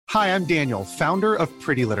Hi, I'm Daniel, founder of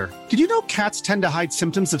Pretty Litter. Did you know cats tend to hide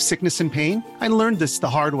symptoms of sickness and pain? I learned this the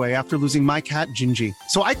hard way after losing my cat, Gingy.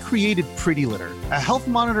 So I created Pretty Litter, a health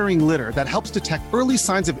monitoring litter that helps detect early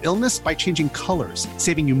signs of illness by changing colors,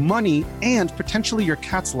 saving you money and potentially your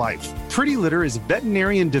cat's life. Pretty Litter is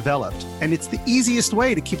veterinarian developed, and it's the easiest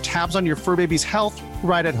way to keep tabs on your fur baby's health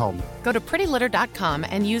right at home. Go to prettylitter.com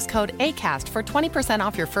and use code ACAST for 20%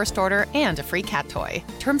 off your first order and a free cat toy.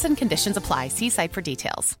 Terms and conditions apply. See site for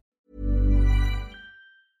details.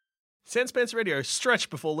 Sandspants Radio, stretch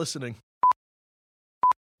before listening.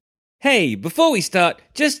 Hey, before we start,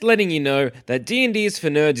 just letting you know that D&D is for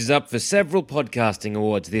Nerds is up for several podcasting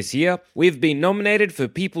awards this year. We've been nominated for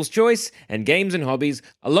People's Choice and Games and Hobbies,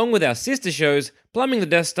 along with our sister shows, Plumbing the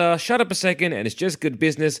Death Star, Shut Up a Second, and It's Just Good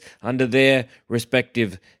Business under their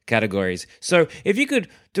respective categories. So if you could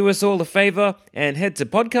do us all a favor and head to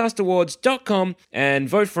podcastawards.com and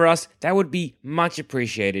vote for us, that would be much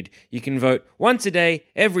appreciated. You can vote once a day,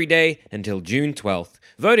 every day, until June 12th.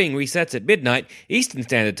 Voting resets at midnight, Eastern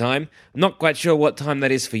Standard Time. I'm not quite sure what time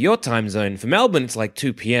that is for your time zone. For Melbourne, it's like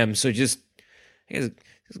 2 p.m., so just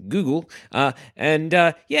Google. Yeah,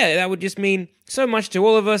 that would just mean so much to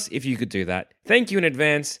all of us if you could do that. Thank you in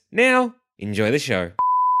advance. Now, enjoy the show.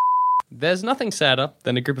 There's nothing sadder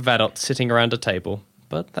than a group of adults sitting around a table,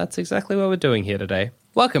 but that's exactly what we're doing here today.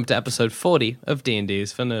 Welcome to episode 40 of D&D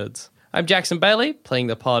is for Nerds. I'm Jackson Bailey, playing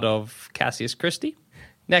the part of Cassius Christie.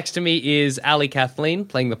 Next to me is Ali Kathleen,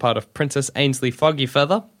 playing the part of Princess Ainsley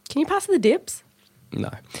Foggyfeather. Can you pass the dips? No.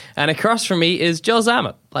 And across from me is Joel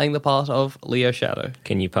Zammett, playing the part of Leo Shadow.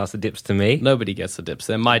 Can you pass the dips to me? Nobody gets the dips.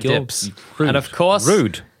 They're my dips. Rude. And of course,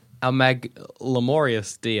 rude. Our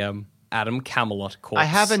Lamorious DM, Adam Camelot Corpse. I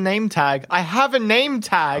have a name tag.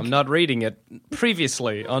 I'm not reading it.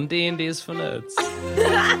 Previously on D&D is for Nerds.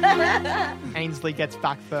 Ainsley gets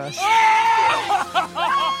back first.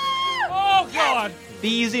 Oh, God!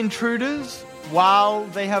 These intruders, while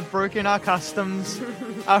they have broken our customs,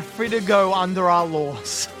 are free to go under our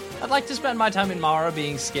laws. I'd like to spend my time in Mara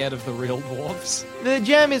being scared of the real dwarves. The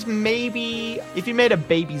gem is maybe if you made a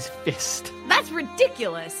baby's fist. That's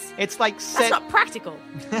ridiculous. It's like That's not practical.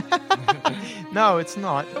 No, it's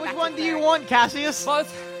not. Which one do you want, Cassius?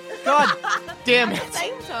 Both. God damn At it. the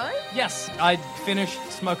same time? Yes, I'd finish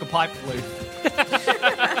Smoke a Pipe Blue.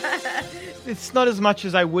 It's not as much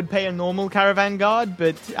as I would pay a normal caravan guard,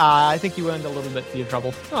 but I think you earned a little bit for your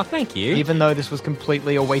trouble. Oh, thank you. Even though this was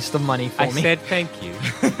completely a waste of money for me. I said thank you.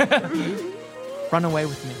 Run away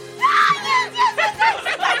with me.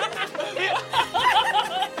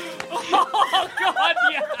 Oh, God,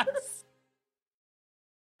 yes!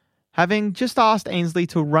 Having just asked Ainsley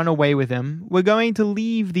to run away with him, we're going to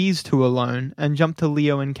leave these two alone and jump to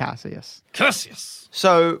Leo and Cassius. Cassius!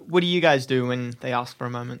 So, what do you guys do when they ask for a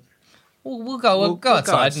moment? We'll go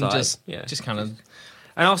outside and just kind of...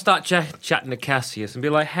 And I'll start chatting to Cassius and be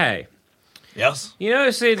like, hey, Yes? you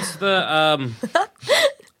know, since the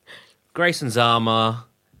Grayson's armor,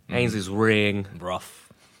 Ainsley's ring,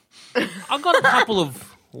 Rough. I've got a couple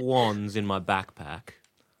of wands in my backpack.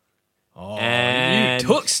 Oh, And- you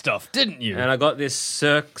took stuff, didn't you? And I got this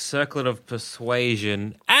circlet of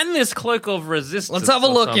persuasion and this cloak of resistance. Let's have a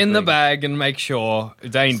or look in the something. bag and make sure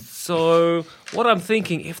it ain't... So, what I'm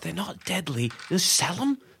thinking, if they're not deadly, just sell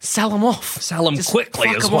them. Sell them off. Sell 'em Just quickly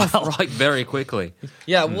fuck as 'em off, well. right, very quickly.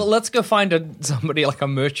 Yeah, well, let's go find somebody like a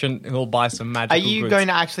merchant who'll buy some magical Are you goods. going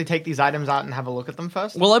to actually take these items out and have a look at them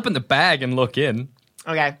first? We'll open the bag and look in.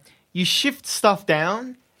 Okay. You shift stuff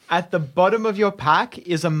down. At the bottom of your pack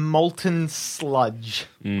is a molten sludge.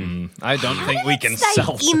 I don't think we can Stay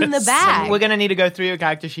sell in this. the bag. We're going to need to go through your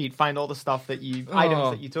character sheet, find all the stuff that items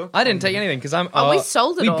that you took. I didn't take anything because I'm... we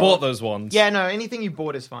sold it We all. bought those ones. Yeah, no, anything you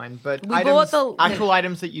bought is fine, but We bought the actual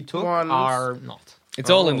items that you took ones. are not. It's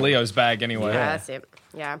all in Leo's bag anyway. Yeah, that's it.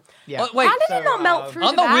 Yeah. Yeah. Oh, wait, How did it not melt through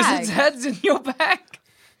aren't the the bag? wizard's heads in your bag?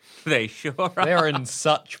 They sure are. They're in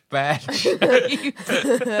such bad shape.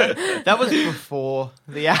 That was before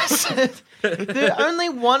the acid. Only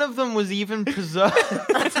one of them was even preserved.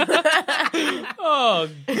 Oh,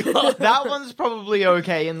 God. That one's probably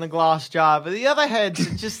okay in the glass jar, but the other heads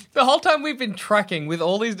are just... The whole time we've been tracking with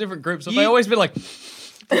all these different groups, have they always been like,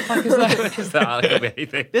 the fuck is that? Is that could be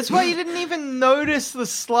anything? That's why you didn't even notice the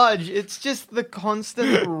sludge. It's just the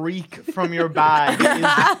constant reek from your bag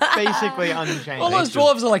is basically unchanged. All those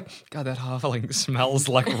dwarves are like, God, that halfling smells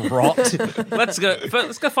like rot. Let's go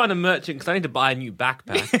find a merchant because I need to buy a new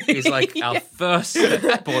backpack. It's like our first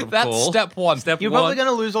port of That's call. step one. Step You're one. probably going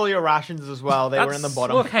to lose all your rations as well. They were in the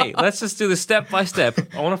bottom. Look, hey, let's just do this step by step.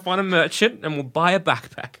 I want to find a merchant and we'll buy a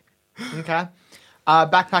backpack. Okay.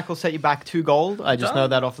 Backpack will set you back 2 gold. I just know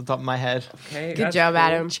that off the top of my head. Okay, Good that's job, cool.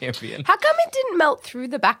 Adam. Champion. How come it didn't melt through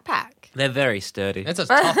the backpack? They're very sturdy. It's a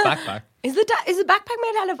tough backpack. Is the backpack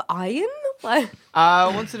made out of iron? Like,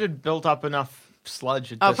 Once it had built up enough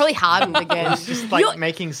sludge, it just, probably hardened again. it's just like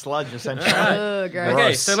making sludge, essentially. Oh, gross.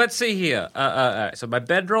 Okay, so let's see here. So my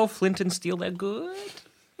bedroll, flint and steel, they're good.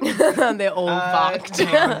 They're all fucked.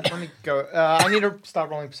 Hang on, let me go. I need to start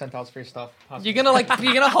rolling percentiles for your stuff. You're gonna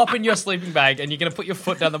hop in your sleeping bag and you're gonna put your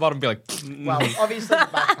foot down the bottom and be like, Well, obviously the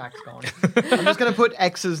backpack's gone. I'm just gonna put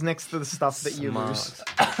X's next to the stuff that you lose.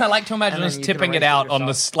 I like to imagine And then us you can tipping it erase it out on yourself.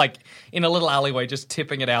 this, like in a little alleyway, just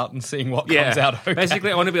tipping it out and seeing what comes out. Okay.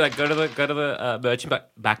 Basically, I want to be like, go to the merchant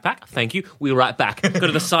backpack. Thank you. We'll right back. Go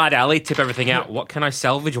to the side alley, tip everything out. What can I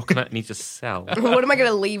salvage? What can I need to sell? What am I going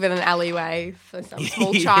to leave in an alleyway for some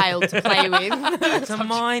small child to play with? It's a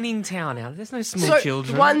mining town now. There's no small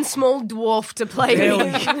children. One small dwarf to play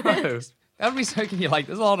with. That'd be so you're like,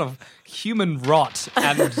 there's a lot of human rot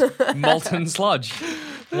and molten sludge.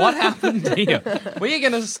 What happened here? We're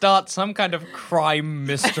going to start some kind of crime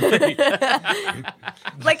mystery.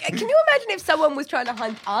 Like, can you imagine if someone was trying to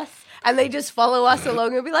hunt us and they just follow us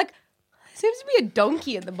along and be like, seems to be a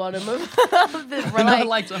donkey at the bottom of this. We're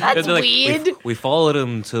like, that's They're like, weird. We followed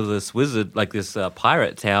him to this wizard, like this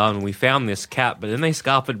pirate town, and we found this cat, but then they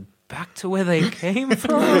scarpered back to where they came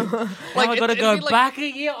from. Like, I gotta go back a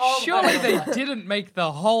year. Oh, Surely they didn't make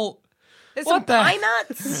the whole... There's What some the- pine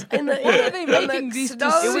nuts in the. Why are they in the making these snow.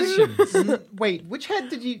 decisions? Wait, which head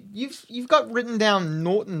did you've got written down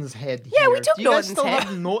Norton's head? Yeah, we here. took Do you guys Norton's still head.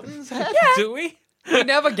 have Norton's head? Do we? We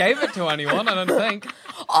never gave it to anyone, I don't think.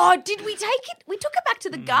 Oh, did we take it? We took it back to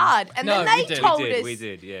the guard, and No, then they we did. told us. We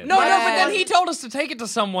did, yeah. No, Yeah. but then he told us to take it to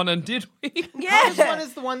someone, and did we? This one Yeah.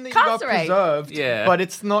 is the one that you got Carcerate. preserved, Yeah. but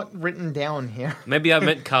it's not written down here. Maybe I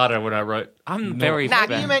meant Carter when I wrote. I'm very Nah,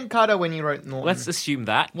 bad. You meant Carter when you wrote Norton. Let's assume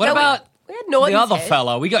that. What No, about we had Norton's the other head.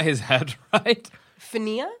 fella? We got his head, right?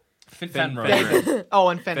 Fenrir? Fenrir. David. Oh,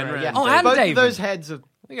 and Fenrir, Fenrir yeah. and Oh, and Both David. of those heads are...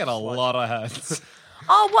 We got a lot of heads.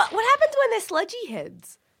 Oh, what happens when they're sludgy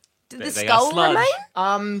heads? Did the They are skull sludge.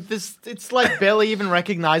 remain? It's like barely even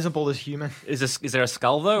recognizable as human. Is there a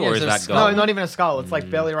skull though, Yeah, or is is there a that skull? No, gold? not even a skull. It's like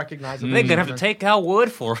barely recognizable. They're as gonna have to human. take our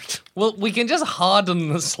word for it. Well, we can just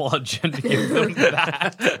harden the sludge and give them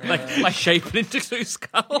that. like shape it into two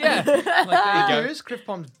skulls. Yeah. Like, there Bad you go. news, Criff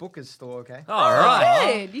Bomb's book is still okay. All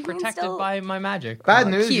right. Good. You can Protected still... by my magic. Bad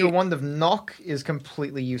news, cute. your wand of knock is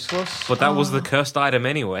completely useless. But that was the cursed item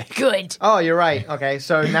anyway. Good. Oh, you're right. Okay,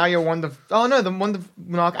 so now your wand of... Oh, no, the wand of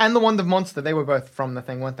knock and the wand of monster, they were both from the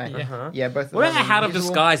thing, weren't they? Yeah, both of What them about the are hat of usable.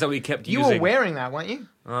 disguise that we kept You using? were wearing that, weren't you?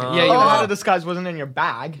 Yeah, you Oh, the hat are. of disguise wasn't in your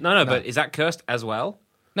bag. No, but is that cursed as well?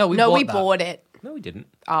 No, we No, bought we that. bought it. No, we didn't.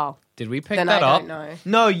 Oh, Did we pick then that I up? don't know.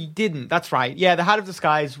 No, you didn't. That's right. Yeah, the hat of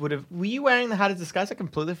disguise would have... Were you wearing the hat of disguise? I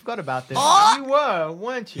completely forgot about this. You were,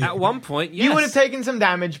 weren't you? At one point, yes. You would have taken some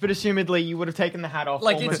damage, but assumedly you would have taken the hat off.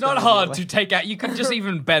 Like, almost it's not hard to immediately. take out. You can just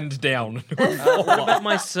even bend down. What about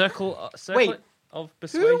my circle Wait, of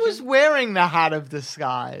persuasion? Who was wearing the hat of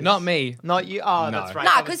disguise? Not me. Not you. Oh, No. that's right.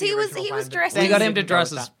 Nah, That 'cause the he was- original he was plan. dressed We as- got Then him to you dress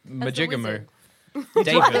go with as that. Majigamu. wizard. David.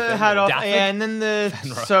 Took the hat off, Daffy. yeah, and then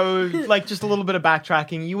so like just a little bit of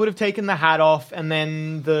backtracking. You would have taken the hat off, and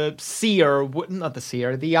then the seer, not the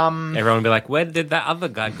seer, the Everyone would be like, where did that other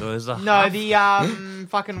guy go? Is a no, the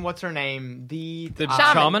fucking what's her name? The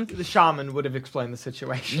shaman? The shaman would have explained the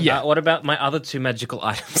situation. Yeah. What about my other two magical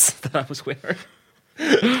items that I was wearing?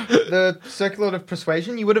 The circlet of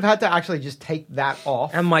persuasion. You would have had to actually just take that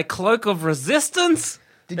off. And my cloak of resistance?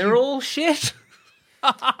 They're you- all shit.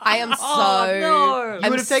 I am so. no. You I'm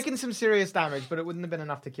would have s- taken some serious damage, but it wouldn't have been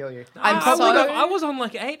enough to kill you. I'm I so. was on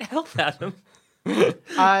like 8 health, Adam. Maybe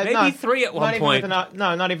Maybe 3 at one point.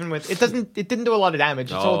 No, not even with. It didn't do a lot of damage.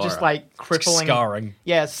 It's all Oh, just alright. like crippling. Scarring.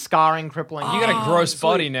 Yeah, scarring, crippling. You got a gross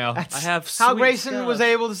body now. That's I have how sweet Grayson scars. was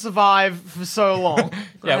able to survive for so long.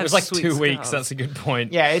 Yeah, it have was like sweet 2 weeks. scars. That's a good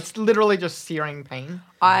point. Yeah, it's literally just searing pain.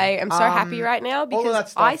 I am so happy right now all of that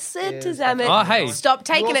because stuff I said to is- Zamet, Oh, hey. stop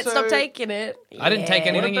taking it, also- stop taking it. I didn't take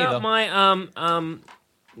Yeah. What anything about either.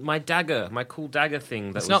 my dagger, my cool dagger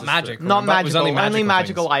thing? It's not magic. Not But it was magical. only Only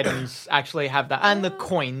magical magical things. items actually have that, and the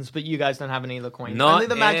coins. But you guys don't have any of the coins. Not only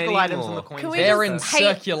the magical items and the anymore. coins. Can we They're just- in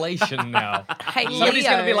Hey. circulation now. Hey, Somebody's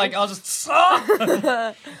Leo. gonna be like, I'll just.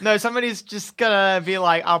 No, somebody's just gonna be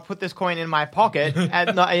like, "I'll put this coin in my pocket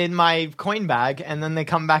and not in my coin bag," and then they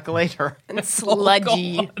come back later. And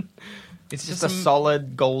sludgy. It's Just a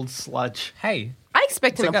solid gold sludge. Hey, I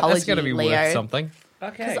expect an that's apology, gonna be Leo. worth something.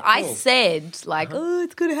 Okay. Because I said, like, oh,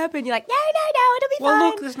 it's going to happen. You're like, no, it'll be Well, fine.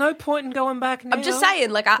 look, there's no point in going back now. I'm just saying,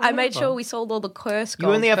 like, I made sure we sold all the curse gold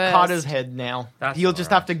You only have first. Carter's head now. That's You'll just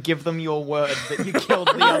have to give them your word that you killed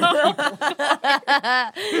the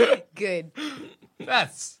other people. Good.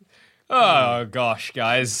 That's. Oh gosh,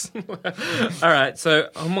 guys. All right, so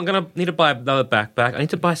I'm going to need to buy another backpack. I need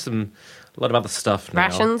to buy a lot of other stuff now.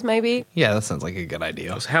 Rations, maybe? Yeah, that sounds like a good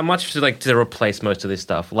idea. How much to replace most of this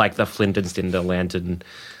stuff? Like the flint and tinder lantern.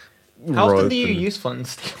 How often rope do you and- use flint and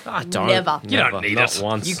steel? I don't. Never. You don't need not it.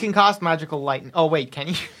 once. You can cast magical light. Oh, wait, can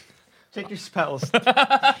you? Check your spells.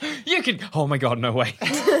 You can. Oh my god, no way.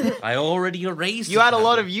 I already erased. You had a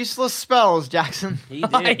lot of useless spells, Jackson. He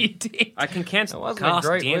did. I did. I can cancel wasn't a cast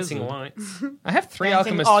great dancing wizard. lights. I have 3 Dancing,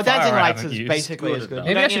 alchemist oh, fire dancing I lights haven't is used. basically as good. Maybe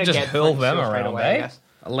You I don't should need to just get hurl flint them steel straight around, away, I eh? guess.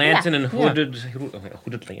 A lantern and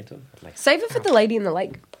hooded lantern. Like, Save it for the lady in the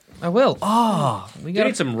lake. I will. Oh, we you gotta.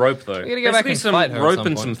 need some rope though. We gotta go back Basically and some fight her at rope some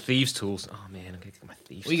and point. some thieves' tools. Oh man, I'm gonna get my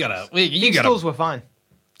thieves. We tools. gotta. You These gotta. tools were fine.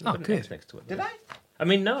 Oh, Put an good. X next to it. Did I? I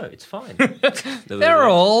mean, no, it's fine. They're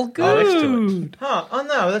all Oh, next to good. Huh. Oh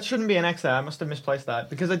no, that shouldn't be an X there. I must have misplaced that.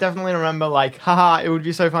 Because I definitely remember, like, haha, it would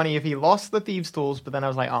be so funny if he lost the thieves' tools, but then I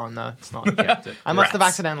was like, oh no, it's not. I must have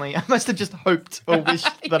Rats. I must have just hoped or wished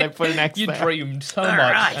that I put an X You there. dreamed so much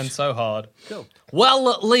right. and so hard. Cool.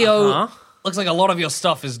 Well, Leo, Uh-huh. looks like a lot of your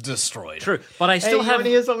stuff is destroyed. True, but I Hey, still you have. want to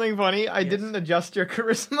hear something funny? I didn't adjust your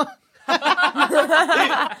charisma.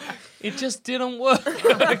 It just didn't work.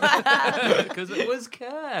 Because it was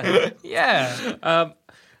cursed. Yeah. All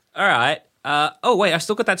right. Oh wait, I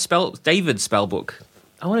still got that David's spell book.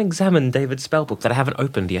 I want to examine David's spell book that I haven't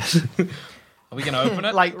opened yet. Are we gonna open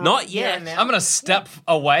it? Like Not yeah, yet. now. I'm gonna step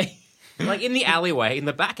away. Like in the alleyway, in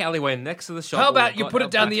the back alleyway next to the shop. How where about we've you got put our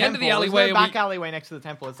it down back the end of the Temple. alleyway? There's no and back alleyway next to the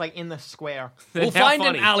temple. It's like in the square. We'll How find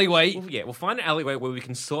funny. an alleyway. Well, yeah, we'll find an alleyway where we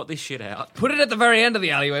can sort this shit out. Put it at the very end of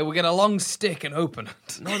the alleyway. We'll get a long stick and open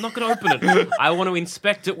it. No, I'm not going to open it. I want to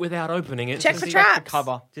inspect it without opening it. Check just for to see- traps.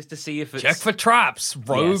 Cover. Just to see if it's... Check for traps,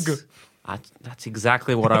 rogue. Yes. That's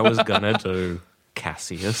exactly what I was going to do,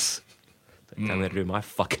 Cassius. Don't tell me to do my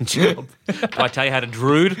fucking job. Do I tell you how to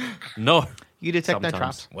druid? No. You detect no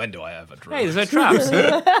Sometimes. traps. When do I ever draw? Hey, there's no traps.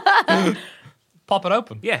 Pop it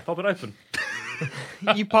open. Yeah, pop it open.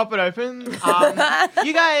 You pop it open.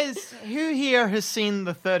 You guys, who here has seen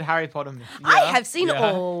the third Harry Potter movie? I have seen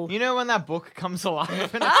Yeah. all. You know when that book comes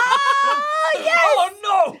alive and Oh, yes!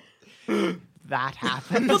 Oh no! that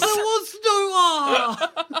happens? There was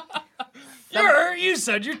no... You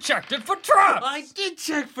said you checked it for traps. I did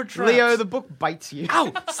check for traps. Leo, the book bites you.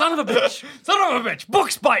 Ow, son of a bitch. Son of a bitch!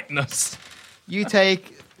 Book's biting us. You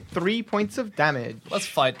take 3 points of damage. Let's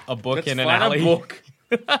fight a book Let's in an find a alley. book.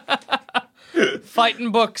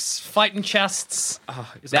 Fighting books, fighting chests.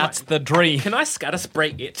 Is That's my- the dream. Can I scatter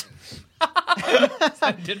spray it?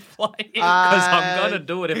 I did fly. Because I'm going to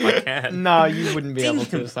do it if I can. No, you wouldn't be able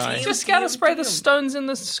to. Sorry. Just scatter spray the stones in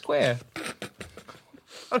the square.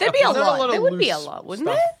 There'd be a Is there lot. of There would be a loose lot, wouldn't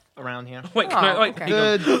stuff there? around here? Wait, can I... Wait, okay. hang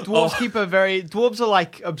on. The dwarves keep a very... Dwarves are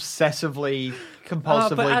like obsessively,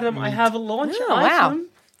 compulsively... But Adam, I have a launch Oh, wow. item.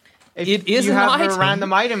 If It is you an have item. a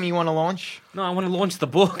random item you want to launch, No, I want to launch the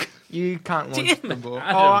book. you can't launch Damn the it, book.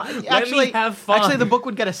 Adam. Let me actually, have fun. actually, the book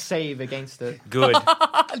would get a save against it. Good.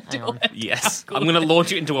 Hang on, Yes. I'm going to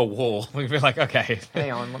launch it into a wall. We'd be like, okay,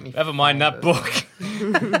 hang on, let me... never mind find that it. book.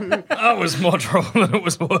 That was more trouble than it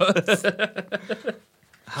was worth.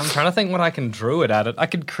 I'm trying to think what I can druid at it. I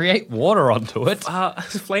could create water onto it.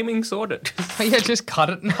 Flaming sword it. Yeah, just cut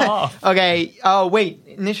it in half. Okay, oh, wait,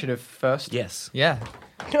 initiative first. Yes. Yeah.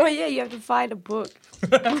 Oh, yeah, you have to find a book.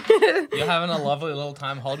 You're having a lovely little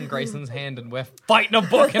time holding Grayson's hand and we're fighting a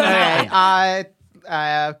book in an Okay,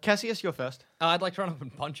 alley. Cassius, you're first. I'd like to run up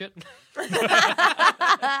and punch it. Never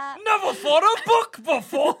fought a book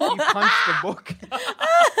before. You punch the book.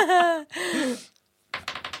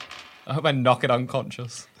 I hope I knock it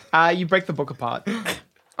unconscious. You break the book apart.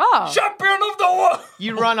 Oh. Champion of the world!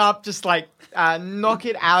 You run up, just like knock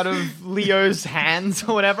it out of Leo's hands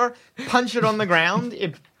or whatever, punch it on the ground.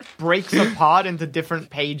 It breaks apart into different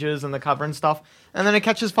pages and the cover and stuff, and then it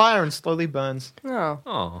catches fire and slowly burns. Oh.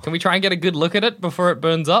 Oh. Can we try and get a good look at it before it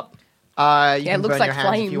burns up? You it can looks burn like your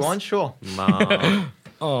hands if you flames. want, sure. Nah.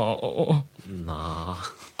 Oh. Nah.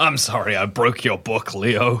 I'm sorry I broke your book,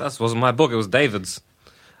 Leo. That wasn't my book. It was David's.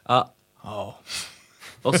 Oh.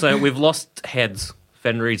 Also, we've lost heads.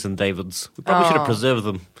 Fenrir's and David's. We probably should have preserved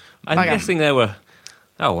them. I'm Okay. guessing they were...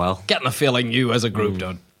 Oh, well. Getting a feeling you as a group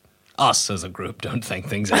don't... Us as a group don't think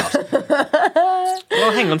things out.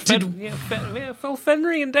 Well, hang on.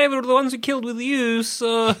 Fenrir and David were the ones who killed with you,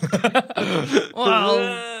 so...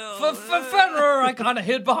 Well, Fenrir, I kind of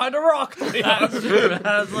hid behind a rock. That's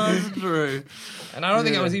true. And I don't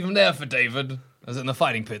think I was even there for David, as in the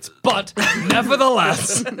fighting pits. But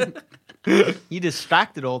nevertheless, You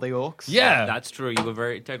distracted all the orcs. yeah. That's true. You were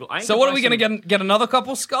very integral. So what are we going to get another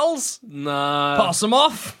couple skulls? No. Pass them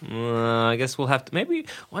off? I guess we'll have to. Maybe.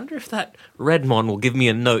 Wonder if that Redmon will give me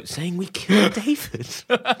a note saying we killed David.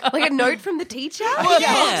 Like a note from the teacher? Yeah.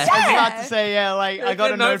 I was about to say, yeah, like I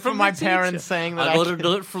got a note from my the teacher. parents saying that I got a killed-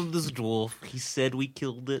 note from this dwarf. He said we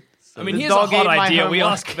killed it. So I mean, The here's a dog hot ate my idea. We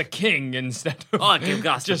homework. ask the king instead of Oh, okay, we'll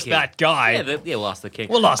ask the just king. that guy. Yeah, we'll ask the king.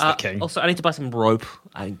 We'll ask the king. Also, I need to buy some rope.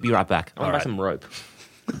 I'll be right back. I want to buy right. some rope.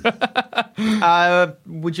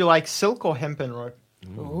 Would you like silk or hempen rope?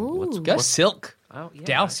 Go silk. Oh, yeah.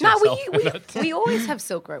 Douse No, yourself. we always have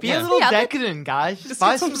silk rope. Be a What's little the other- decadent, guys. Just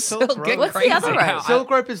buy get some some silk silk, rope. get What's the other crazy. rope? Silk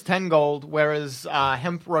rope is 10 gold, whereas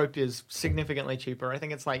hemp rope is significantly cheaper. I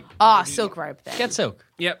think it's like Oh, silk rope then. Get silk.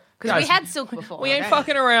 Yep. Because we Guys, had silk before. We ain't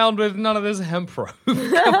fucking around with none of this hemp rope.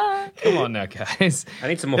 Come on now, guys. I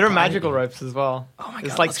need some more. There are pine. magical ropes as well. Oh my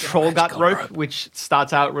There's God, like let's get a troll gut magical rope, rope. which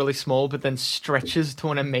starts out really small but then stretches to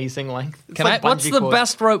an amazing length. It's Can like what's bungee the cord.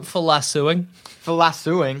 best rope for lassoing? for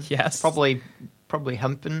lassoing? Yes. probably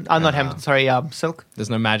hempen. Not hempen. Sorry, silk. There's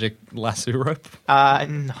no magic lasso rope.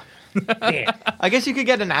 No. I guess you could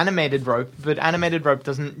get an animated rope, but animated rope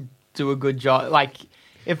doesn't do a good job. Like,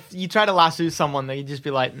 if you try to lasso someone, they'd just be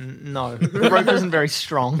like, no, the rope isn't very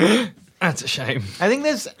strong. That's a shame. I think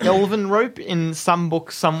there's elven rope in some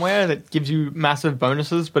book somewhere that gives you massive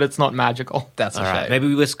bonuses, but it's not magical. That's a All shame. right, maybe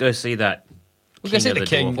we just go see that. We'll go see of the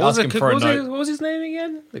king. dwarf. What was Ask it? him for a note. What was his name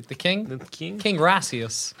again? The king? The king? King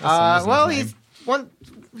Rassius. That's Well, his name.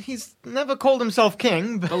 he's never called himself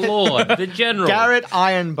king, but The Lord, the General. Garrett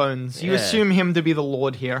Ironbones. You Yeah. assume him to be the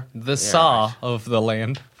lord here. The Tsar of the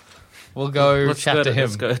land. We'll go Let's chat go to him.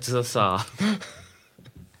 Let's go to the Tsar.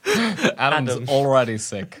 Adam's Adam. already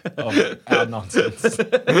sick of our nonsense.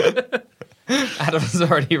 Adam's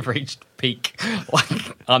already reached peak,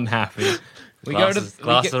 like, unhappy. We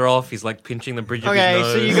Glasses are off. He's like pinching the bridge of Okay, his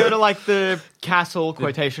nose. so you go to like the castle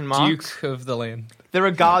quotation marks. Duke of the land. There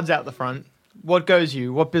are guards out the front. What goes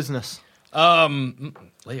you? What business?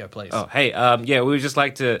 Leo, please. Oh, hey, yeah, we would just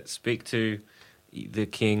like to speak to the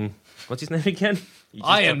king. What's his name again?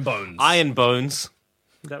 Iron Bones. Iron Bones.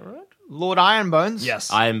 Is that right? Lord Ironbones?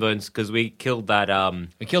 Yes. Iron Bones, because we killed that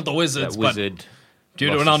We killed the wizards, that wizard. but due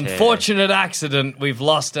to lost an his hair. unfortunate accident, we've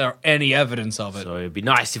lost any evidence of it. So it'd be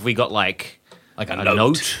nice if we got like a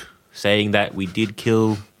note saying that we did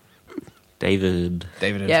kill David.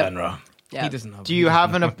 David and Yep. Fenrir. Yep. He doesn't know. Do you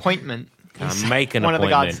have an appointment? Make an One of the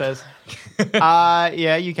appointment. guards says.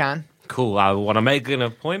 Yeah, you can. Cool. I want to make an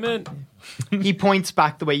appointment. He points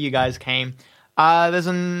back the way you guys came. There's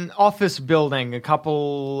an office building a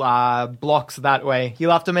couple blocks that way.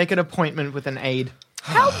 You'll have to make an appointment with an aide.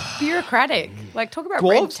 How bureaucratic. Like, talk about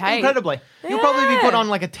red Dwarves? tape. Incredibly. You'll probably be put Yeah. on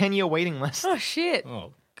like a 10-year waiting list. Oh, shit.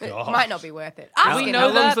 Oh, It God. might not be worth it. How- Ask him. how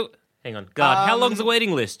long's the- Hang on. God, how long's the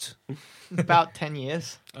waiting list? About 10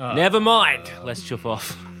 years. Never mind. Let's chop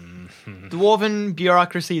off. Dwarven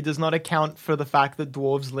bureaucracy does not account for the fact that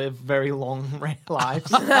dwarves live very long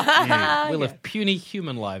lives. We live puny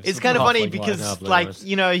human lives. It's kind of funny Halfling because, lives. like,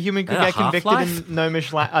 you know, a human could get convicted in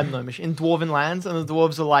Half-Life? in Dwarven lands, and the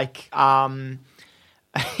dwarves are like,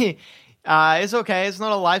 it's okay, it's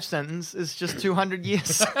not a life sentence, it's just 200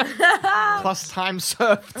 years plus time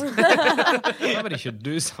served. Somebody should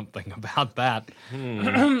do something about that.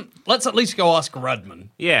 Let's at least go ask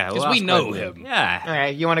Redman. Yeah, Because we'll we ask know Redmond. him. Yeah.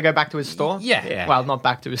 Okay, you want to go back to his store? Yeah. Well, not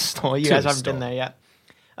back to his store. You To guys his haven't been store. there yet.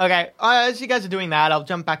 Okay, as you guys are doing that, I'll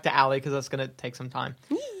jump back to Ali because that's going to take some time.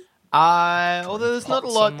 Although there's not a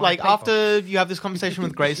Pots lot, on my like, paper. after you have this conversation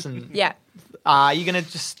with Grayson, Yeah. you're going to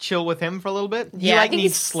just chill with him for a little bit? Yeah, he, I like, think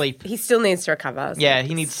needs he's- sleep. He still needs to recover. so Yeah,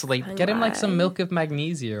 he needs sleep. Get him like some Right. milk of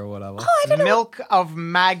magnesia or whatever. Milk of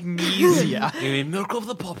magnesia. You mean milk of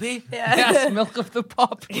the poppy? Yes, milk of the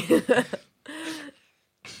poppy.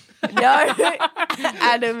 No.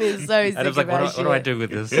 Adam is so sick Adam's like, about what do I do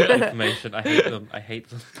with this information? I hate them. I hate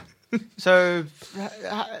them. So,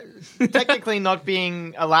 technically not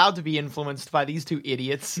being allowed to be influenced by these two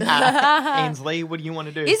idiots, Ainsley, what do you want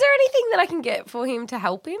to do? Is there anything that I can get for him to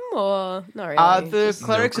help him, or not really? The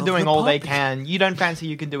clerics are milk of doing the all they poppy. can. You don't fancy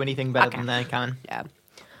you can do anything better than they can. Yeah,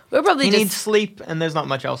 we'll probably He just needs sleep, and there's not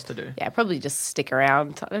much else to do. probably just stick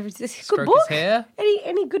around. Good Stroke book. his hair.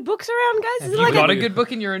 Any good books around, guys? Is it You like got a a good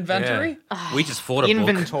book in your inventory? Yeah. We just fought a book.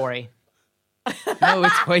 Inventory. No,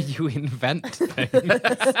 it's where you invent things.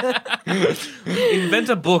 Invent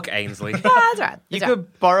a book, Ainsley. That's right. You That's right.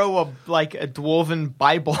 could borrow a dwarven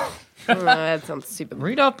Bible. That sounds super.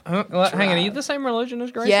 Read up. Hang on, are you the same religion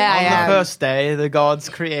as Grace? Yeah, On I am. the first day, the gods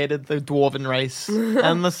created the dwarven race,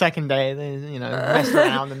 and the second day, they messed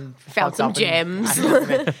around and Found fucked some up and gems.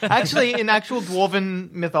 accidentally- Actually, in actual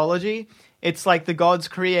dwarven mythology, it's like the gods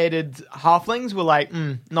created halflings, were like,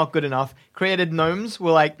 not good enough. Created gnomes,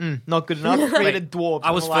 were like, not good enough. Created dwarves.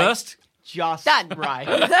 I was were like, first. Just Done. right.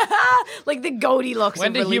 Like the Goldilocks When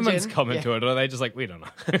of do religion. humans come into it? Or are they just like, we don't know?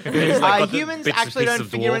 got the Humans bits and actually pieces don't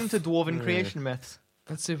of figure dwarf. into dwarven creation myths.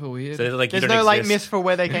 That's super weird. So like, There's you no don't like exist. myth for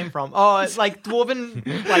where they came from. Oh, it's like dwarven.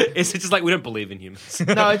 Like It's just like we don't believe in humans.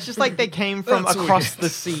 no, it's just like they came from That's across weird. the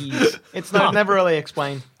seas. It's never really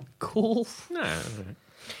explained. Cool. No.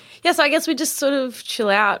 Yeah, so I guess we just sort of chill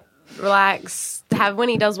out, relax, have when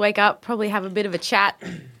he does wake up, probably have a bit of a chat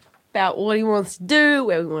about what he wants to do,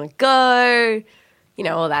 where we want to go,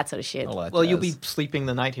 all that sort of shit. Well, you'll be sleeping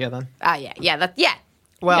the night here then. Yeah.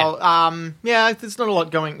 Well, there's not a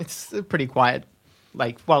lot going. It's pretty quiet.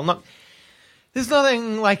 Not. There's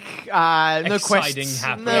nothing like no Exciting quests,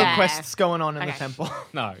 happening. no Yeah. quests going on in the Okay. temple.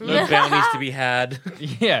 No. No bounties to be had.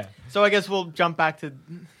 Yeah. So I guess we'll jump back to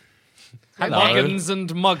Muggins and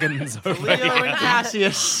Muggins over Leo here. and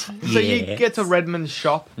Cassius. So you Yes. get to Redmond's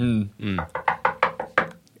shop.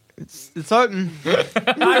 It's open.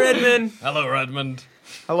 Hi, Redmond. Hello, Redmond.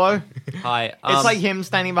 Hello. Hi. It's like him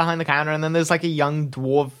standing behind the counter, and then there's like a young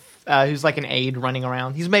dwarf who's like an aide running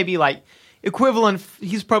around. He's maybe like equivalent.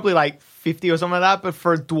 He's probably like 50 or something like that, but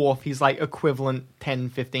for a dwarf, he's like equivalent 10,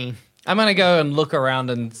 15. I'm going to go and look around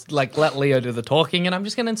and like let Leo do the talking, and I'm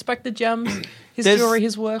just going to inspect the gems, his There's jewelry,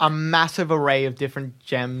 his work. A massive array of different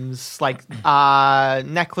gems, like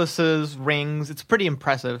necklaces, rings. It's pretty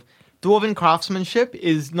impressive. Dwarven craftsmanship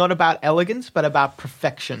is not about elegance, but about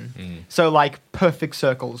perfection. So, like, perfect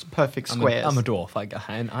circles, perfect squares. I'm a dwarf.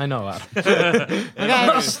 I know that.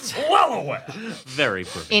 Okay. Well aware. Very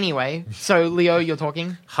pretty. Anyway, so Leo, you're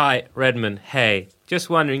talking. Hi, Redmond. Hey, just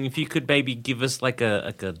wondering if you could maybe give us like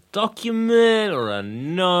a document or a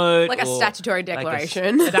note, Like a or statutory like a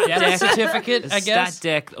declaration. Death certificate, a I guess. stat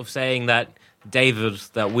deck of saying that David,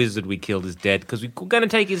 that wizard we killed, is dead because we were going to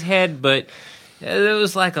take his head, but there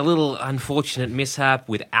was like a little unfortunate mishap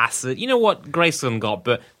with acid. You know what Grayson got,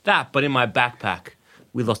 but in my backpack,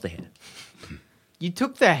 we lost a head. You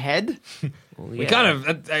took the head? Well, We kind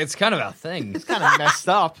of, it's kind of our thing. Kind of messed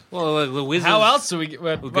up. Well, the wizard. How else do we get?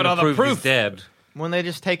 We're What going to other prove proof? he's dead. When they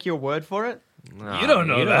just take your word for it? You don't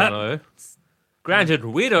know that. know. Granted,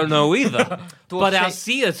 we don't know either. but our shake-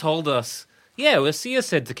 seer told us. Yeah, well, seer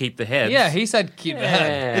said to keep the heads. Yeah, he said keep the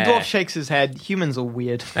head. The dwarf shakes his head. Humans are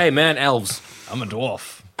weird. Hey, man, elves. I'm a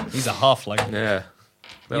dwarf. He's a halfling. Yeah.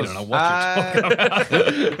 You don't know what you're talking about.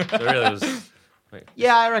 So really was...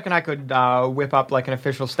 Yeah, I reckon I could whip up like an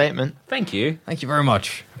official statement. Thank you. Thank you very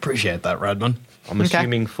much. Appreciate that, Redmond. I'm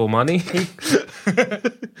assuming for money.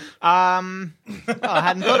 Oh, I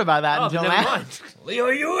hadn't thought about that until never now. mind. Leo,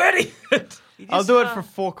 are you ready? I'll do it for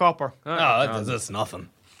 4 copper. Oh, that's nothing.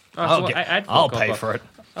 so I'll I'd I'll fuck pay up. for it.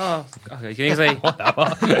 Oh, okay. Can you say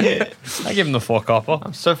I give him the 4 copper.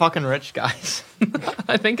 I'm so fucking rich, guys.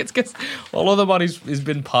 I think it's because all of the money's has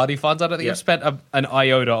been party funds. I don't think Yeah. I've spent an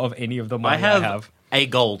iota of any of the money I have a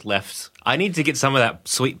gold left. I need to get some of that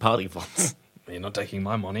sweet party funds. You're not taking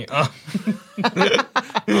my money. I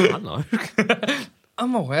know.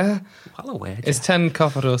 I'm aware. Well aware. It's 10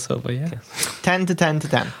 copper or silver, yeah? 10 to 10 to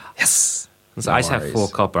 10. Yes. So I just have worries. 4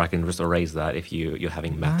 copper. I can just erase that if you're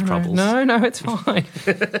having math troubles. No, it's fine.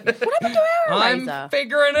 I'm Razor.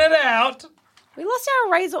 figuring it out. We lost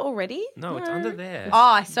our razor already? No, it's under there.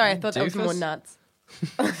 Oh, sorry. I thought that was Doofus? more nuts.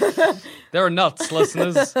 There are nuts,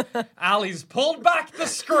 listeners. Ali's pulled back the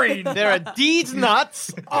screen. There are D's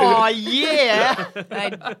nuts. Oh, yeah. I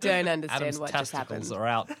don't understand Adam's what just happened. testicles are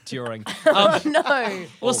out during. No.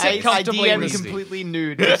 We'll sit I comfortably DM in the completely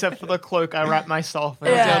nude, except for the cloak I wrap myself in.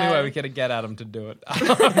 That's the Yeah. only way we can get Adam to do it.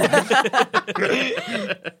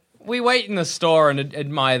 We wait in the store and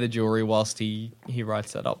admire the jewelry whilst he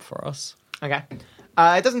writes that up for us. Okay.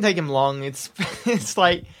 It doesn't take him long. It's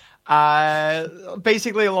like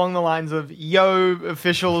basically along the lines of, yo,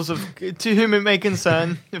 officials of, to whom it may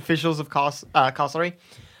concern, officials of Castlery.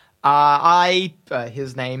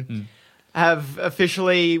 His name, have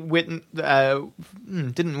officially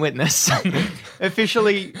didn't witness,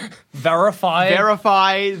 officially Verify.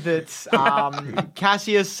 verify that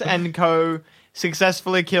Cassius and co.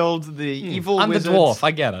 successfully killed the evil I'm the wizards. dwarf.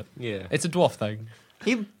 I get it. Yeah. It's a dwarf thing.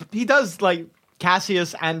 He does like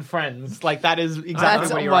Cassius and friends. Like that is exactly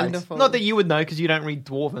That's what he wonderful. writes. Not that you would know because you don't read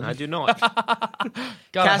Dwarven. I do not.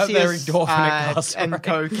 God, I hope they read Cassius dwarf in a class, and right?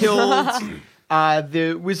 co. killed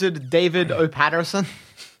the wizard David O'Patterson.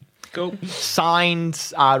 Cool.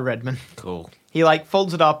 Signed Redman. Cool. He like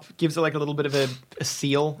folds it up, gives it like a little bit of a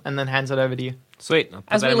seal, and then hands it over to you. Sweet. I'll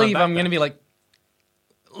put As that we in my leave, I'm backpack. going to be like,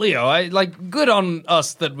 Leo, good on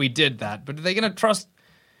us that we did that, but are they going to trust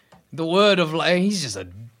the word of, like, he's just a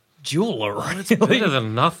jeweler, It's better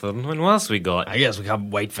than nothing. When what else we got? I guess we can't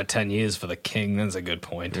wait for 10 years for the king. That's a good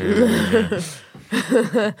point. Gonna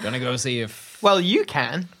go see if... Well, you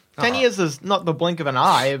can. 10 years is not the blink of an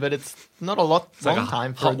eye, but it's not a long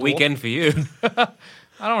time for a Hot dwarf. weekend for you.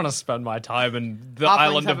 I don't want to spend my time in the Halflings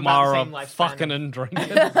island have of about the Mara same lifespan. fucking and drinking.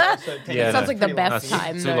 Yeah, Sounds like the no. best That's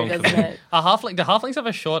time, too though, long for doesn't me. it? Do halflings have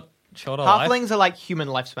a shorter life? Halflings are like human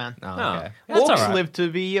lifespan. Oh, Oh. okay. That's Orcs all right. live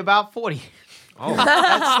to be about 40. Oh,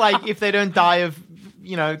 That's like if they don't die of,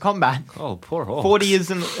 combat. oh, poor horse. 40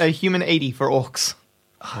 is a human 80 for orcs.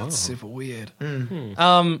 Oh, it's super weird. Hmm.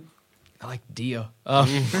 I like deer.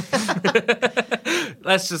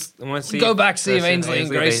 Let's just I want to see. Go back, see if Grayson- Ainsley and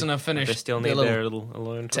Grayson are finished. They still their need their little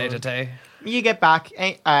alone time. Tay-to-tay. You get back.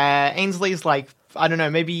 Ainsley's like, I don't know,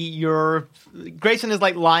 maybe Grayson is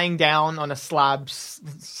like lying down on a slab.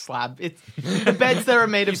 The beds there are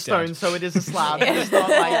made of stone, so it is a slab. It's not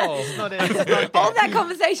like, it's not All dead. that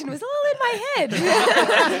conversation was all in my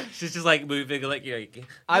head. She's just like moving, like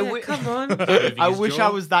Come on. moving I his wish jaw.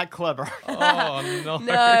 I was that clever. Oh, no.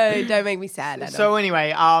 No, don't make me sad. Adam. So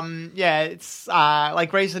anyway, it's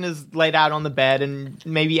like Grayson is laid out on the bed, and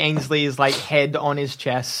maybe Ainsley is like head on his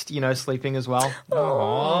chest, sleeping as well.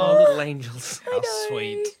 Oh, little angels. How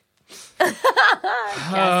sweet.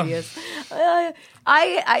 Cassius.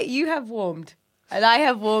 You have warmed, and I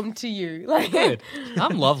have warmed to you. Like, Good.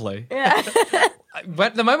 I'm lovely. yeah.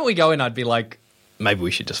 But the moment we go in, I'd be like, maybe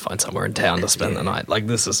we should just find somewhere in town to spend the night. Like,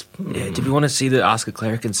 this is... Yeah, did we want to ask a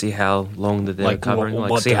cleric and see how long that they're Like, covering?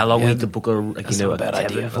 what See the- how long yeah, we need to book a That's not a bad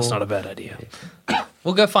idea. for? That's not a bad idea.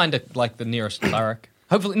 We'll go find the nearest cleric.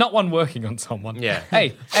 Hopefully, not one working on someone. Yeah.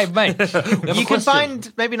 Hey, mate. You can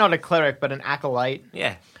find maybe not a cleric, but an acolyte,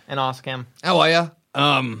 Yeah. and ask him. How are you?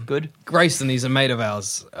 Good. Grayson, he's a mate of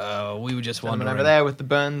ours. We were just Gentleman wondering. over there with the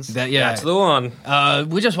burns. That's the one.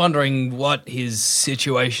 We're just wondering what his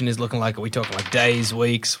situation is looking like. Are we talking like days,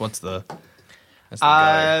 weeks? What's the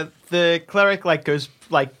go? The cleric goes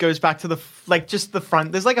back to just the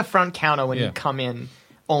front. There's like a front counter when Yeah. you come in.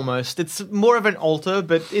 Almost, it's more of an altar,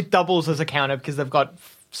 but it doubles as a counter because they've got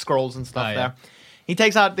scrolls and stuff Oh, yeah. there. He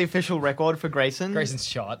takes out the official record for Grayson. Grayson's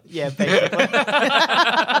shot. Yeah, basically.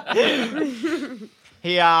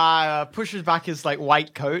 He pushes back his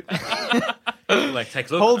white coat,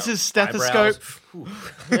 Takes a look. holds his stethoscope,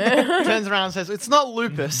 Eyebrows. turns around and says, "It's not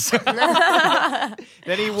lupus."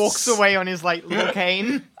 Then he walks away on his little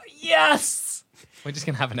cane. Yes! We're just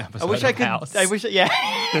going to have an episode I wish of I could. House. Yeah.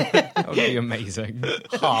 That would be amazing.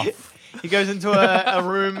 Half. He goes into a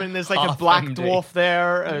room and there's a Half black MD. dwarf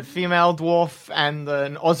there, a female dwarf, and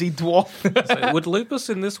an Aussie dwarf. So would lupus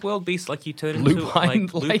in this world be like you turn into Lupine,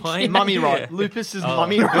 like, lupine? yeah. Mummy rot. Yeah. Lupus is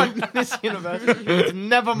mummy rot in this universe. It's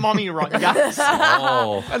never mummy rot, guys.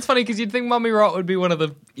 Oh, That's funny because you'd think mummy rot would be one of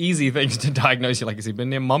the easy things to diagnose. You're like, has he been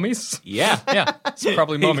near mummies? yeah. Yeah, it's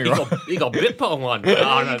probably mummy rot. He got bit by one. Oh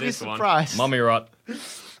no, You'd be this one. surprised. Mummy rot.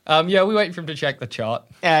 Yeah, we wait for him to check the chart.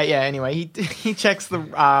 Anyway, he checks the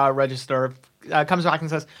register, comes back and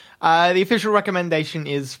says, the official recommendation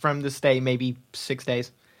is from this day, maybe 6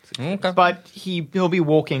 days. Okay. But he'll be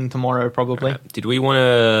walking tomorrow, probably. Did we want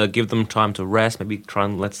to give them time to rest? Maybe try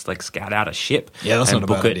and let's scout out a ship. Yeah, that's and not a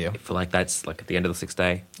book bad it idea. for that's at the end of the 6th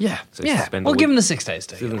day. Yeah, So yeah. spend the We'll give week- him the 6 days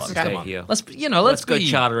to Give them heal. 6 Come day on. here. Let's Let's go be-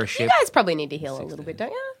 charter a You ship. guys probably need to heal a little bit,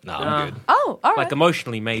 don't you? No, I'm good. Oh, all right. Like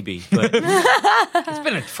emotionally, maybe, but It's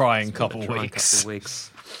been a trying couple try a weeks. couple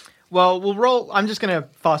weeks. Well, we'll roll. I'm just going to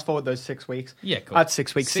fast forward those 6 weeks. Yeah, cool. That's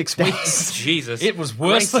 6 weeks. 6 days. Jesus, It was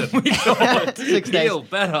worse than we thought. 6 days. Feel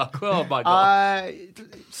better. Oh my god.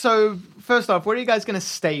 So, first off, where are you guys going to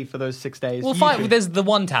stay for those 6 days? We'll You find. two. There's the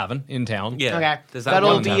one tavern in town. Yeah. Okay. There's that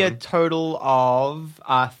That'll one be a tavern. total of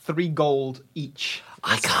 3 gold each.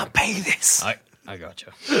 I can't pay this. I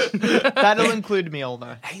gotcha. That'll include meal,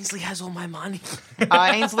 though. Ainsley has all my money.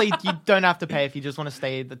 Ainsley, you don't have to pay if you just want to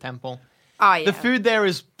stay at the temple. Oh, yeah. The food there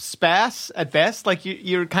is sparse at best. Like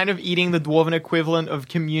you're kind of eating the dwarven equivalent of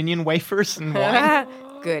communion wafers and wine.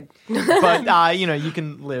 Good. But you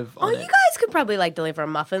can live Oh, on you it. guys could probably deliver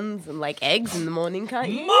muffins and eggs in the morning, can't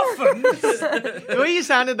you? The way you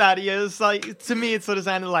sounded that is to me it sort of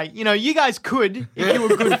sounded like you guys could if you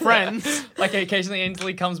were good friends. Like occasionally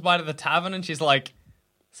Ainsley comes by to the tavern and she's like,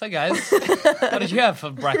 "So guys, what did you have for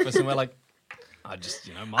breakfast?" And we're like, "I just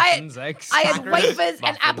muffins, eggs." I had wafers and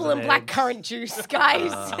muffins apple and and black eggs. currant juice,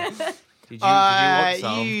 guys. Did you want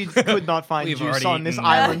some? You could not find We've juice already on this eaten.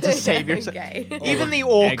 island to save yourself. Okay. Even the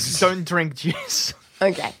orcs Eggs. don't drink juice.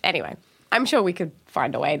 Okay. Anyway, I'm sure we could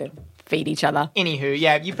find a way to feed each other. Anywho,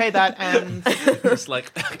 yeah, you pay that and It's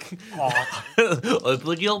like,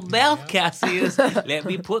 open your mouth, Cassius. Let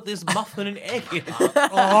me put this muffin and egg in.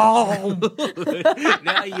 Oh,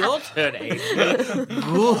 now your turn, Aiden.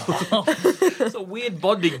 It's a weird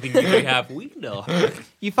bonding thing you may have. We know.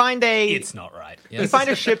 you find a It's not right. you find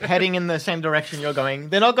a ship heading in the same direction you're going.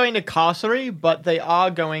 They're not going to Carcery, but they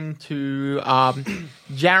are going to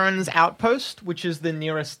Jaren's Outpost, which is the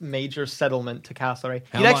nearest major settlement to Carcery.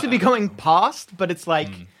 You'd actually be going past, but it's like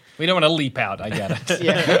We don't want to leap out. I get it.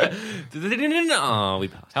 yeah. Oh, we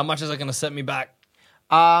passed. How much is it going to set me back?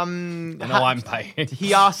 I Ha- know I'm paying.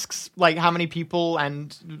 He asks like how many people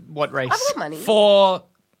and what race. I've got money. For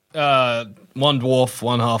one dwarf,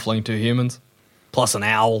 one halfling, 2 humans, plus an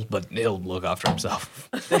owl, but he'll look after himself.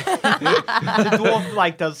 The dwarf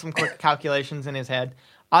like does some quick calculations in his head.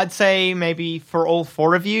 I'd say maybe for all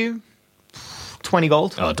 4 of you, 20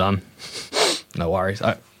 gold. Oh, done. No worries.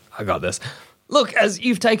 I got this. Look, as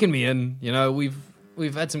you've taken me in, you know,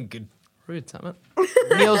 we've had some good food, haven't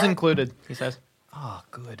it? Meals included, he says. Oh,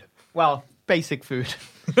 good. Well, basic food.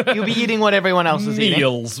 You'll be eating what everyone else is eating.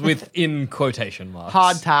 Meals within quotation marks.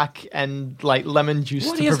 Hardtack and like lemon juice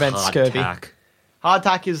to prevent scurvy.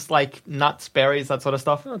 Hardtack is like nuts, berries, that sort of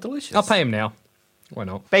stuff. Oh, delicious. I'll pay him now. Why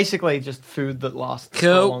not? Basically, just food that lasts for a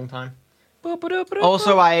Cool. long time.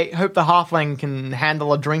 Also, I hope the halfling can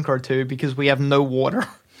handle a drink or two because we have no water.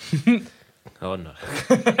 Oh, no.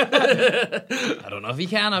 I don't know if he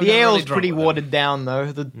can. I've The never ale's really drunk pretty with him. watered down,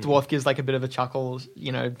 though. The dwarf gives like a bit of a chuckle,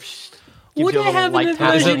 you know. Gives Would you a I little have light an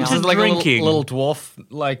tap Is aversion down. it to just like a drinking? little dwarf?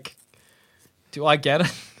 Like, do I get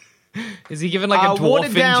it? Is he giving like a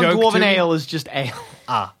watered dwarfin down joke dwarven to me? ale is just ale.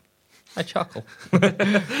 I chuckle.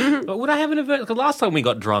 But would I have an aversion? Because last time we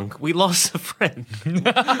got drunk, we lost a friend. You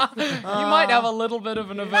might have a little bit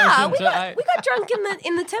of an aversion Ah, we to. got drunk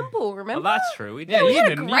in the temple. Oh, Remember? that's true. We did. Yeah, we you had a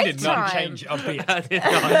didn't. You great did not time. change a bit.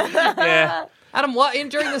 Yeah. Adam, what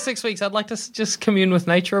during the 6 weeks? I'd like to just commune with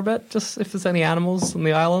nature a bit. Just if there's any animals on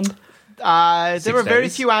the island. There are very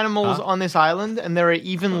days. few animals on this island, and there are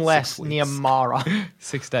even less near Mara.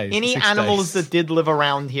 6 days. Any 6 animals days. that did live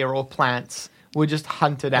around here or plants were just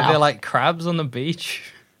hunted Are out. there like crabs on the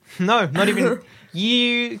beach? No, not even.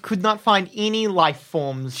 You could not find any life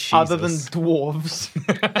forms other than Jesus. dwarves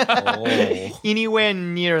Oh. anywhere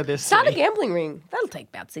near this Start a city. gambling ring. That'll take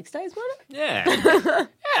about 6 days, won't it? Yeah.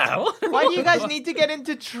 Why do you guys need to get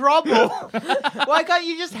into trouble? Why can't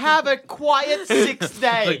you just have a quiet 6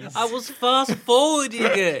 days? I was fast forwarding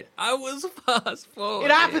it. I was fast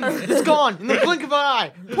forwarding. It happens. It's gone in the blink of an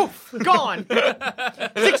eye. Poof, gone.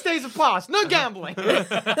 6 days have passed. No gambling.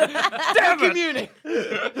 No communing.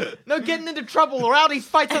 No getting into trouble or rowdy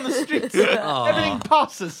fights on the streets. Everything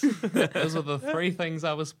passes. Those are the 3 things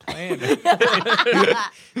I was planning.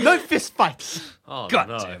 No fist fights. Oh, God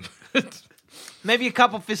no. damn. Maybe a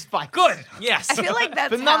couple fist fights. Good. Yes. I feel like that's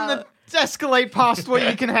But none that escalate past what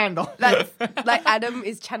you can handle. that's like Adam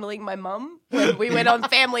is channeling my mum when we went on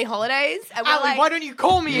family holidays, and we're Ali, like, why don't you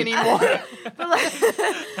call me anymore? we're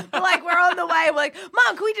like, we're on the way. We're like,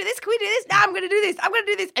 Mom, can we do this? Can we do this? No, I'm gonna do this. I'm gonna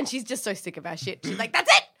do this. And she's just so sick of our shit. She's like,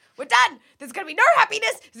 that's it. We're done. There's gonna be no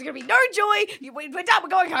happiness. There's gonna be no joy. We're done. We're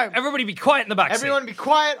going home. Everybody be quiet in the back Everyone be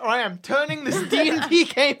quiet or I am turning this D&D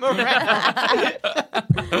game around.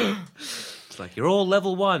 It's like you're all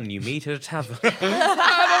level 1. You meet at a tavern.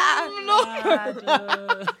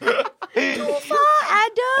 Too far,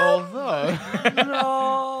 Adam. Although,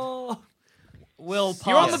 No. Will pass.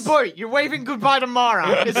 you're on the boat. You're waving goodbye to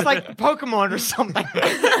Mara. It's like Pokemon or something.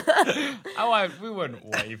 We wouldn't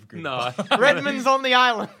wave good. No. Redmond's on the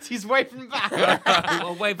island. He's waving back.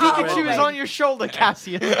 Well, wait for Pikachu is on your shoulder,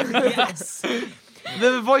 Cassius. Yes.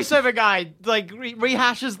 The voiceover guy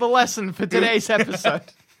rehashes the lesson for today's episode.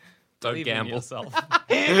 Don't Believe in gamble. yourself.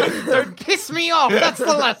 Don't piss me off. That's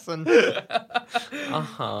the lesson.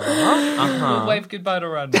 We'll wave goodbye to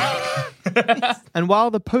Run. And while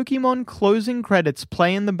the Pokemon closing credits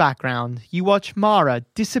play in the background, you watch Mara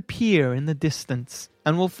disappear in the distance.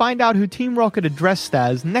 And we'll find out who Team Rocket addressed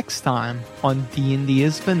as next time on D&D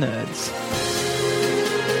is for Nerds.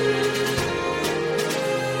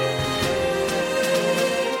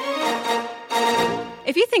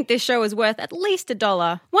 If you think this show is worth at least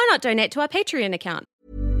 $1, why not donate to our Patreon account?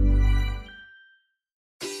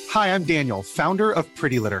 Hi, I'm Daniel, founder of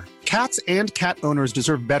Pretty Litter. Cats and cat owners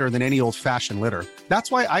deserve better than any old-fashioned litter.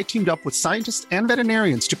 That's why I teamed up with scientists and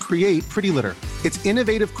veterinarians to create Pretty Litter. Its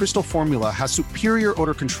innovative crystal formula has superior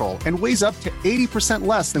odor control and weighs up to 80%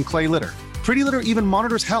 less than clay litter. Pretty Litter even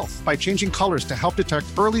monitors health by changing colors to help detect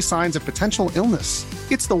early signs of potential illness.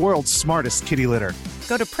 It's the world's smartest kitty litter.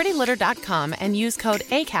 Go to prettylitter.com and use code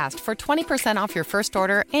ACAST for 20% off your first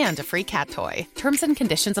order and a free cat toy. Terms and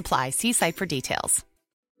conditions apply. See site for details.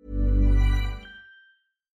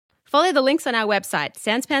 Follow the links on our website,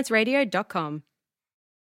 sanspantsradio.com.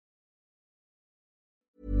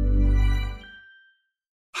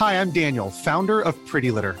 Hi, I'm Daniel, founder of Pretty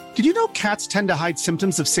Litter. Did you know cats tend to hide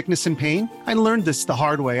symptoms of sickness and pain? I learned this the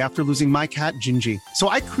hard way after losing my cat, Gingy. So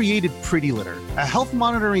I created Pretty Litter, a health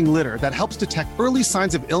monitoring litter that helps detect early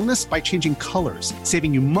signs of illness by changing colors,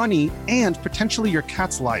 saving you money and potentially your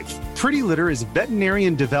cat's life. Pretty Litter is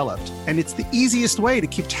veterinarian developed, and it's the easiest way to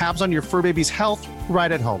keep tabs on your fur baby's health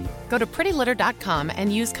right at home. Go to prettylitter.com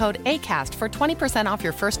and use code ACAST for 20% off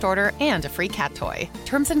your first order and a free cat toy.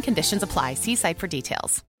 Terms and conditions apply. See site for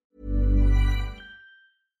details.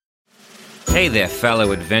 Hey there,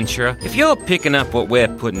 fellow adventurer. If you're picking up what we're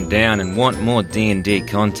putting down and want more D&D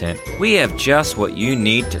content, we have just what you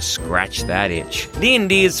need to scratch that itch.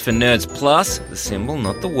 D&D is for Nerds Plus, the symbol,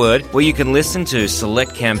 not the word, where you can listen to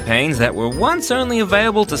select campaigns that were once only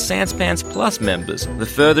available to Sanspants Plus members. The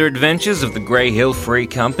further adventures of the Grey Hill Free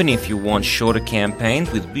Company if you want shorter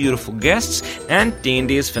campaigns with beautiful guests, and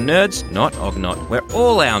D&D is for Nerds, not Ognot, where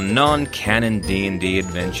all our non-canon D&D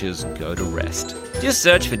adventures go to rest. Just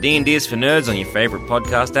search for D&D is for Nerds on your favorite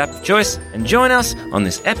podcast app of choice and join us on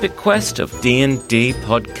this epic quest of D&D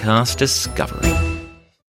podcast discovery.